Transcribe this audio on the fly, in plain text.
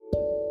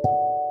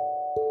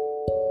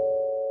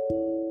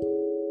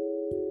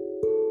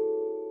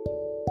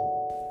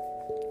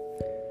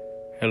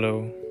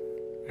Hello,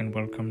 and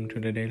welcome to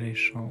the Daily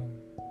Psalm.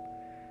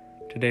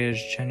 Today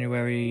is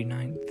January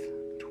 9th,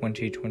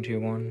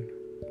 2021,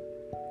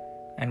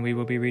 and we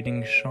will be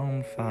reading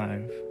Psalm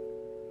 5,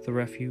 the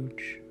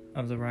Refuge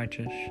of the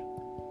Righteous.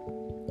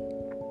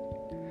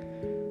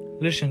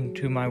 Listen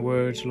to my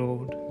words,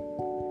 Lord.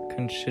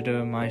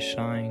 Consider my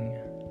sighing.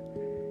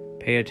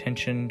 Pay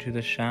attention to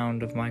the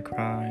sound of my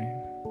cry,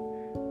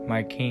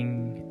 my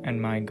King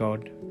and my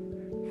God,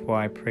 for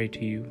I pray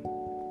to you.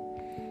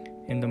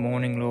 In the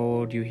morning,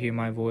 Lord, you hear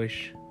my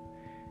voice.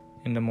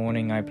 In the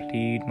morning I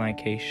plead my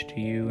case to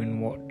you and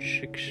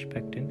watch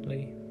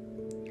expectantly.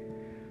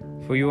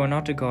 For you are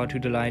not a God who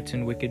delights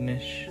in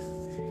wickedness.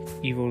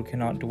 Evil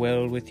cannot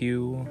dwell with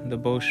you. The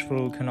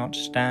boastful cannot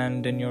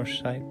stand in your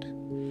sight.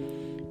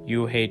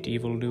 You hate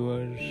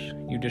evildoers.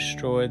 You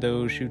destroy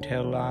those who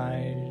tell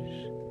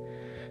lies.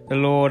 The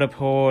Lord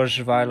abhors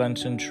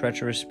violence and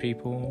treacherous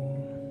people.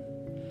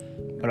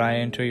 But I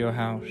enter your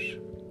house.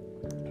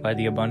 By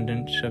the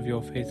abundance of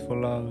your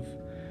faithful love,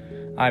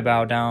 I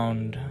bow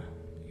down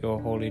your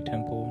holy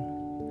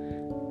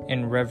temple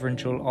in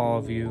reverential awe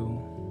of you.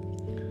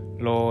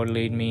 Lord,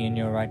 lead me in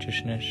your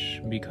righteousness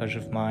because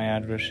of my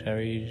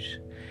adversaries.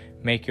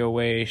 Make your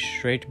way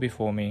straight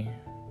before me.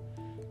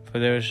 For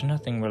there is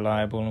nothing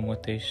reliable in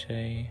what they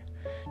say.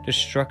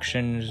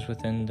 Destruction is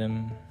within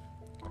them.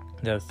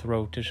 Their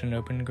throat is an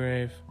open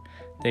grave.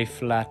 They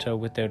flatter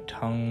with their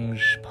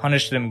tongues.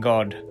 Punish them,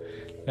 God.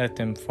 Let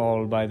them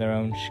fall by their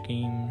own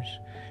schemes.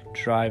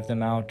 Drive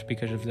them out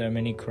because of their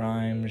many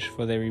crimes,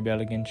 for they rebel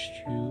against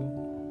you.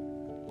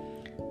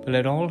 But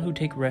let all who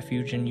take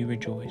refuge in you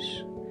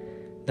rejoice.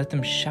 Let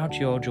them shout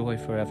your joy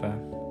forever.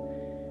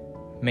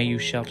 May you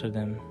shelter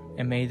them,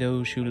 and may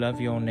those who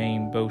love your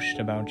name boast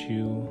about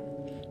you.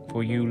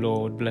 For you,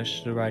 Lord,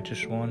 bless the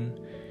righteous one.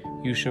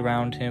 You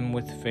surround him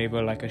with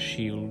favor like a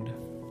shield.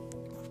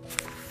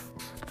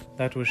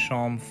 That was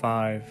Psalm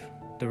 5,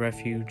 the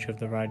Refuge of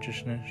the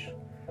Righteousness.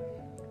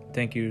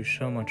 Thank you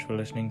so much for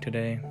listening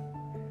today.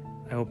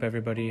 I hope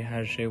everybody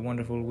has a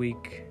wonderful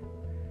week.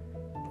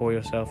 Pour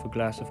yourself a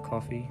glass of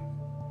coffee.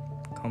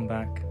 Come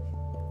back,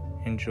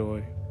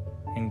 enjoy,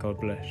 and God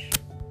bless.